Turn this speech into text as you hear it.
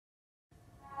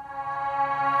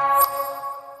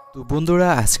তো বন্ধুরা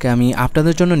আজকে আমি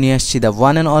আপনাদের জন্য নিয়ে আসছি দ্য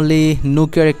ওয়ান অ্যান্ড অনলি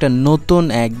নোকিয়ার একটা নতুন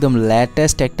একদম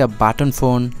লেটেস্ট একটা বাটন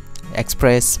ফোন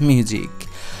এক্সপ্রেস মিউজিক।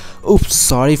 উফ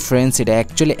সরি ফ্রেন্ডস, এটা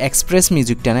অ্যাকচুয়ালি এক্সপ্রেস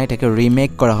মিউজিকটা না, এটাকে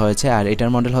রিমেক করা হয়েছে। আর এটার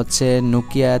মডেল হচ্ছে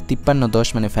নোকিয়া 5310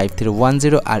 মানে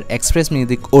 5310, আর এক্সপ্রেস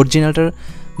মিউজিক অরিজিনালটার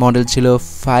মডেল ছিল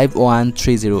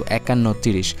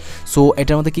 5130 সো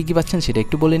এটার মধ্যে কী কী পাচ্ছেন সেটা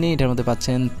একটু বলে নিই। এটার মধ্যে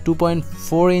পাচ্ছেন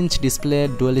 2.4 ইঞ্চ ডিসপ্লে,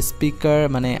 ডুয়াল স্পিকার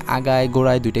মানে আগায়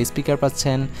গোড়ায় দুইটা স্পিকার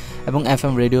পাচ্ছেন, এবং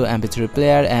FM radio, MP3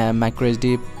 player, micro SD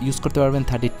use করতে পারবেন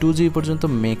 32GB পর্যন্ত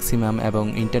ম্যাক্সিমাম, এবং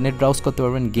ইন্টারনেট ব্রাউজ করতে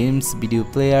পারবেন, games, video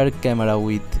player, camera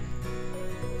with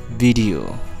video.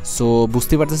 So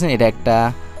বুঝতে পারতেছেন এটা একটা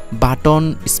button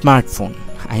smartphone,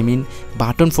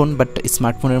 button phone but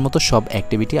স্মার্টফোনের মতো সব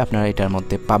অ্যাক্টিভিটি আপনারা এটার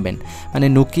মধ্যে পাবেন। মানে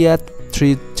নোকিয়া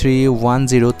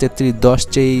 3310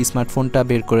 যেই স্মার্টফোনটা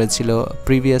বের করেছিল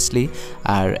প্রিভিয়াসলি,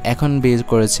 আর এখন বের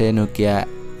করেছে Nokia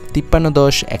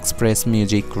 5310 express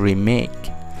music remake.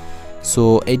 So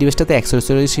এই ডিভাইসটাতে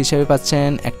অ্যাক্সেসরিজ হিসেবে পাচ্ছেন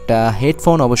একটা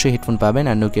হেডফোন, অবশ্যই হেডফোন পাবেন,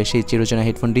 আর নোকিয়া সেই চিরচেনা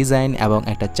হেডফোন ডিজাইন, এবং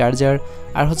একটা চার্জার,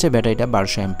 আর হচ্ছে ব্যাটারিটা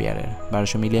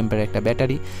 1200 মিলিঅ্যাম্পিয়ারের একটা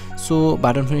ব্যাটারি। সো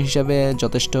বাটন ফোন হিসাবে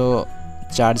যথেষ্ট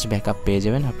চার্জ ব্যাকআপ পেয়ে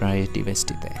যাবেন আপনারা এই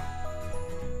ডিভাইসটিতে।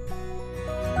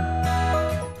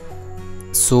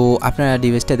 সো আপনারা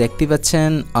ডিভাইসটা দেখতে পাচ্ছেন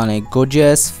অনেক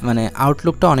গর্জিয়াস, মানে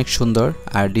আউটলুকটা অনেক সুন্দর,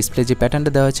 আর ডিসপ্লে যে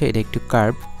প্যাটার্নটা দেওয়া হয়েছে এটা একটু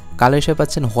কার্ভ। কালার হিসেবে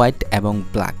পাচ্ছেন হোয়াইট এবং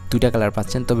ব্ল্যাক, দুইটা কালার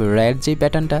পাচ্ছেন, তবে রেড যেই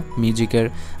প্যাটার্নটা মিউজিকের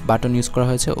বাটন ইউজ করা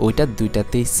হয়েছে ওইটা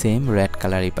দুইটাতেই সেম রেড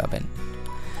কালারই পাবেন।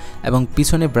 এবং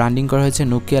পিছনে ব্র্যান্ডিং করা হয়েছে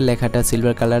নোকিয়ার লেখাটা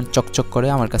সিলভার কালার চকচক করে।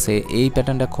 আমার কাছে এই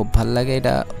প্যাটার্নটা খুব ভালো লাগে,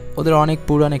 এটা ওদের অনেক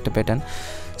পুরান একটা প্যাটার্ন।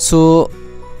 সো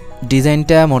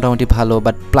ডিজাইনটা মোটামুটি ভালো,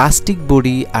 বাট প্লাস্টিক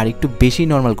বডি আর একটু বেশি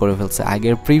নর্মাল করে ফেলছে।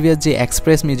 আগের প্রিভিয়াস যে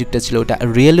এক্সপ্রেস মিউজিকটা ছিল ওটা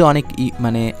রিয়েলি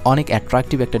অনেক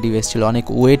অ্যাট্রাকটিভ একটা ডিভাইস ছিল, অনেক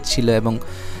ওয়েট ছিল, এবং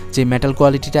যে মেটাল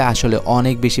কোয়ালিটিটা আসলে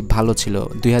অনেক বেশি ভালো ছিল।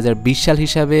 2020 সাল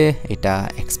হিসাবে এটা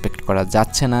এক্সপেক্ট করা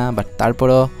যাচ্ছে না, বাট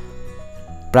তারপরও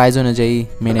প্রাইস অনুযায়ী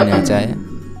মেনে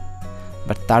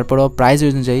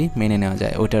নেওয়া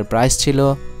যায়। ওইটার প্রাইস ছিল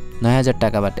 9000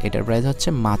 টাকা, বাট এটার প্রাইস হচ্ছে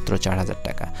মাত্র 4000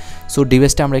 টাকা। সো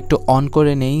ডিভাইসটা আমরা একটু অন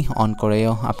করে নেই, অন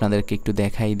করেও আপনাদেরকে একটু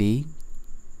দেখাই দিই।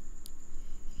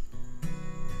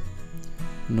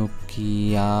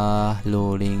 নোকিয়া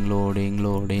লোডিং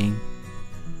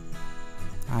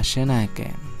আসে না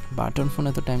কেন? বাটন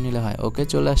ফোনে তো টাইম নিলে হয়। ওকে,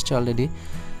 চলে আসছে already.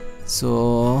 So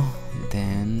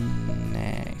then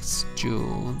next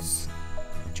choose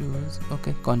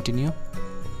ওকে, কন্টিনিউ,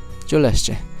 চলে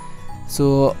আসছে। সো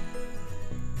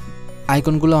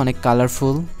আইকনগুলো অনেক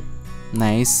colourful,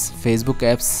 nice. Facebook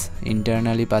apps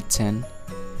internally পাচ্ছেন,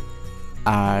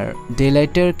 আর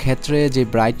ডেলাইটের ক্ষেত্রে যে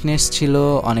ব্রাইটনেস ছিল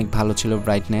অনেক ভালো ছিল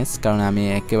ব্রাইটনেস, কারণ আমি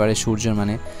একেবারে সূর্যের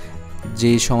মানে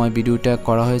যেই সময় ভিডিওটা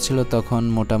করা হয়েছিল তখন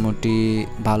মোটামুটি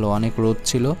ভালো, অনেক রোদ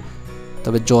ছিল,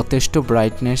 তবে যথেষ্ট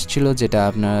ব্রাইটনেস ছিল, যেটা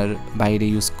আপনার বাইরে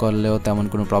ইউজ করলেও তেমন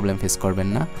কোনো প্রবলেম ফেস করবেন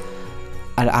না।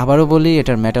 আর আবারও বলি,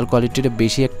 এটার মেটাল কোয়ালিটিটা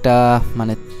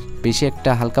বেশি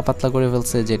একটা হালকা পাতলা করে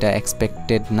ফেলছে, যেটা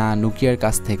এক্সপেক্টেড না নোকিয়ার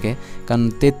কাছ থেকে, কারণ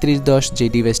 3310 যে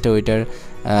ডিভাইসটা ওইটার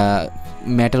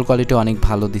মেটাল কোয়ালিটি অনেক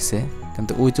ভালো দিছে,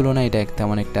 কিন্তু ওই তুলনায় এটা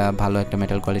তেমন একটা ভালো একটা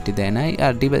মেটাল কোয়ালিটি দেয় নাই।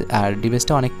 আর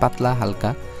ডিভাইসটা অনেক পাতলা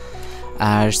হালকা।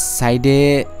 আর সাইডে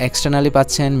এক্সটার্নালি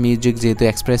পাচ্ছেন মিউজিক, যেহেতু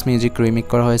এক্সপ্রেস মিউজিক রিমেক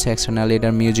করা হয়েছে, এক্সটার্নালি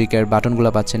এটার মিউজিকের বাটনগুলো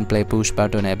পাচ্ছেন প্লে, পুশ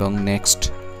বাটন এবং নেক্সট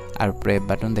আর প্রে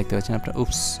বাটন দেখতে পাচ্ছেন আপনার।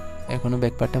 এখনও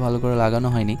ব্যাকপার্টটা ভালো করে লাগানো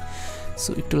হয়নি, সো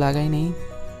একটু লাগাই নেই।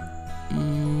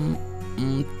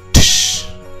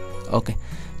 ওকে,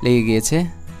 লেগে গিয়েছে,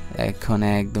 এখন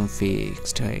একদম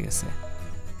ফিক্সড হয়ে গেছে।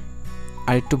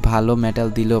 আর একটু ভালো মেটাল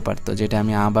দিলেও পারতো, যেটা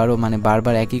আমি আবারও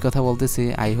বারবার একই কথা বলতেছি।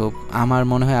 আই হোপ, আমার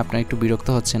মনে হয় আপনারা একটু বিরক্ত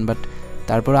হচ্ছেন, বাট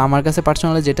তারপরে আমার কাছে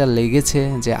পার্সোনালি যেটা লেগেছে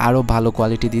যে আরও ভালো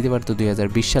কোয়ালিটি দিতে পারতো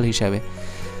 2020 সাল হিসাবে।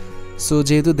 সো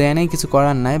যেহেতু দেয় নাই, কিছু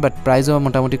করার নাই, বাট প্রাইসও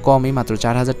মোটামুটি কমই, মাত্র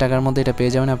 4000 টাকার মধ্যে এটা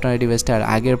পেয়ে যাবেন আপনার এই ডিভাইসটা। আর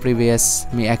আগের প্রিভিয়াস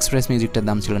এক্সপ্রেস মিউজিকটার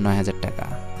দাম ছিল 9000 টাকা।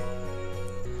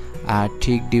 আর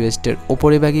ঠিক ডিভাইসটার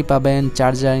ওপরে ভাগই পাবেন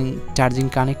চার্জিং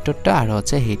কানেক্টরটা, আর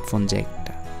হচ্ছে হেডফোন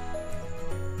জ্যাকটা,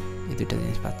 এই দুটো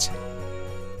জিনিস পাচ্ছেন।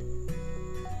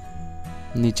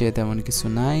 নিচে তেমন কিছু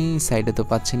নাই, সাইডে তো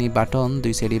পাচ্ছেনই বাটন,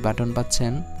 দুই সাইডে বাটন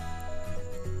পাচ্ছেন।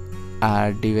 আর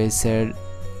ডিভাইসের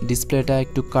ডিসপ্লেটা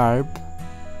একটু কার্ভ,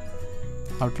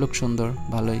 আউটলুক সুন্দর,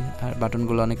 ভালোই, আর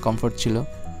বাটনগুলো অনেক কমফোর্ট ছিল।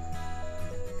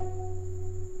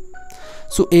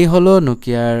 সো এই হলো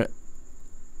নোকিয়ার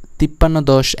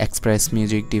 5310 এক্সপ্রেস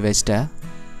মিউজিক ডিভাইসটা।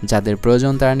 যাদের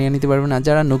প্রয়োজন তারা নিয়ে নিতে পারবেন, আর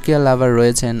যারা নোকিয়া লাভার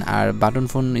রয়েছেন আর বাটন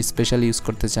ফোন স্পেশালি ইউজ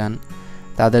করতে চান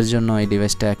তাদের জন্য এই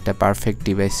ডিভাইসটা একটা পারফেক্ট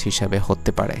ডিভাইস হিসাবে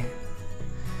হতে পারে।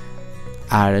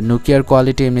 আর নোকিয়ার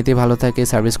কোয়ালিটি এমনিতেই ভালো থাকে,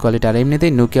 সার্ভিস কোয়ালিটি। আর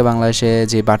এমনিতেই নোকিয়া বাংলাদেশে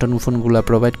যে বাটন ফোনগুলো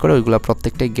প্রোভাইড করে ওইগুলো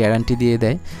প্রত্যেকটাই গ্যারান্টি দিয়ে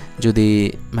দেয়। যদি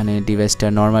মানে ডিভাইসটা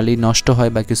নর্মালি নষ্ট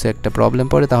হয় বা কিছু একটা প্রবলেম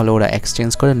পড়ে তাহলে ওরা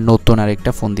এক্সচেঞ্জ করে নতুন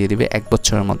আরেকটা ফোন দিয়ে দিবে 1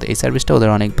 বছরের মধ্যে। এই সার্ভিসটা ওদের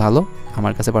অনেক ভালো,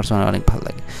 আমার কাছে পার্সোনালি অনেক ভালো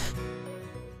লাগে।